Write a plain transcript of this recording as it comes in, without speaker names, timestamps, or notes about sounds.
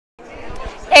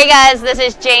Hey guys, this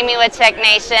is Jayme with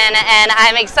TechNation, and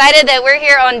I'm excited that we're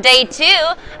here on day 2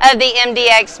 of the MD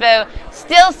Expo,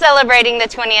 still celebrating the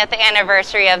 20th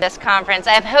anniversary of this conference.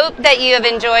 I hope that you have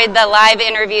enjoyed the live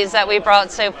interviews that we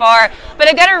brought so far, but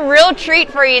I've got a real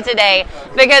treat for you today,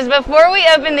 because before we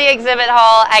opened the exhibit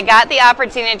hall, I got the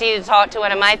opportunity to talk to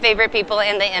one of my favorite people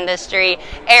in the industry,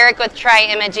 Eric with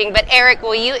Tri-Imaging. But Eric,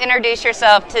 will you introduce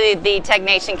yourself to the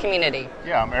TechNation community?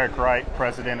 Yeah, I'm Eric Wright,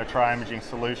 President of Tri-Imaging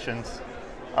Solutions,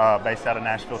 based out of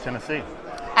Nashville, Tennessee.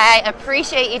 I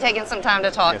appreciate you taking some time to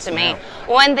talk to me.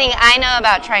 One thing I know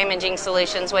about Tri-Imaging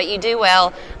Solutions, what you do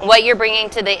well, what you're bringing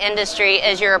to the industry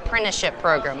is your apprenticeship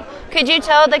program. Could you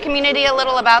tell the community a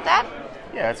little about that?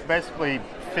 Yeah, it's basically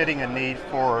fitting a need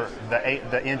for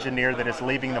the engineer that is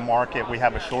leaving the market. We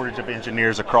have a shortage of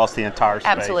engineers across the entire space.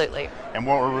 Absolutely. And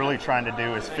what we're really trying to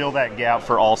do is fill that gap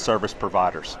for all service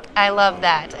providers. I love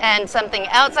that. And something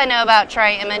else I know about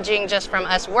Tri-Imaging, just from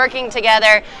us working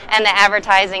together and the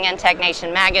advertising in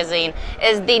TechNation magazine,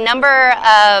 is the number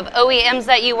of OEMs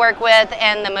that you work with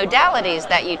and the modalities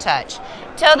that you touch.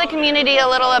 Tell the community a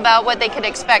little about what they could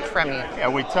expect from you. Yeah,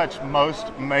 we touch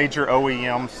most major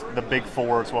OEMs, the big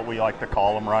four is what we like to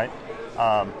call them, right?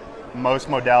 Most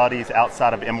modalities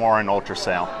outside of MR and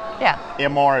ultrasound. Yeah.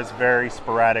 MR is very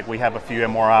sporadic. We have a few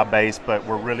MRI based, but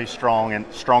we're really strong and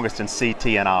strongest in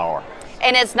CT and IR.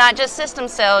 And it's not just system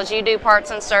sales, you do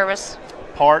parts and service?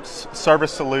 Parts,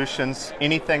 service solutions,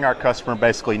 anything our customer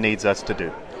basically needs us to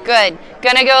do. Good.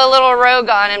 Gonna go a little rogue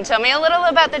on him. Tell me a little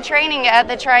about the training at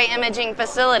the Tri-Imaging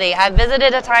facility. I've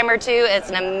visited a time or two.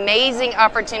 It's an amazing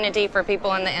opportunity for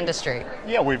people in the industry.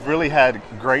 Yeah, we've really had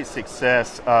great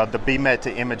success. The BMET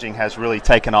to imaging has really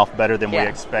taken off better than we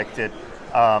expected.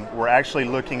 We're actually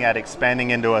looking at expanding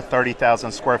into a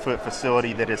 30,000 square foot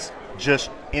facility that is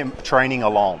just in training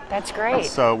alone. That's great.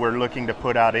 So we're looking to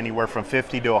put out anywhere from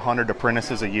 50 to 100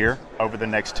 apprentices a year over the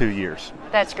next 2 years.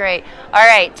 That's great. All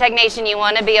right, TechNation, you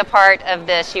want to be a part of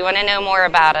this. You want to know more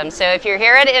about them. So if you're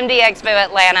here at MD Expo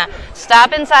Atlanta,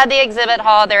 stop inside the exhibit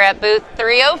hall. They're at booth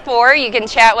 304. You can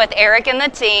chat with Eric and the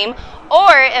team. Or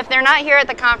if they're not here at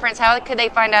the conference, how could they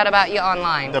find out about you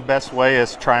online? The best way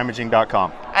is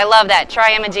triimaging.com. I love that,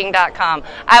 triimaging.com.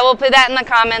 I will put that in the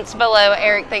comments below.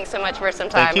 Eric, thanks so much for some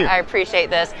time. Thank you. I appreciate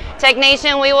this.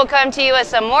 TechNation, we will come to you with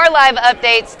some more live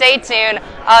updates. Stay tuned.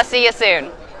 I'll see you soon.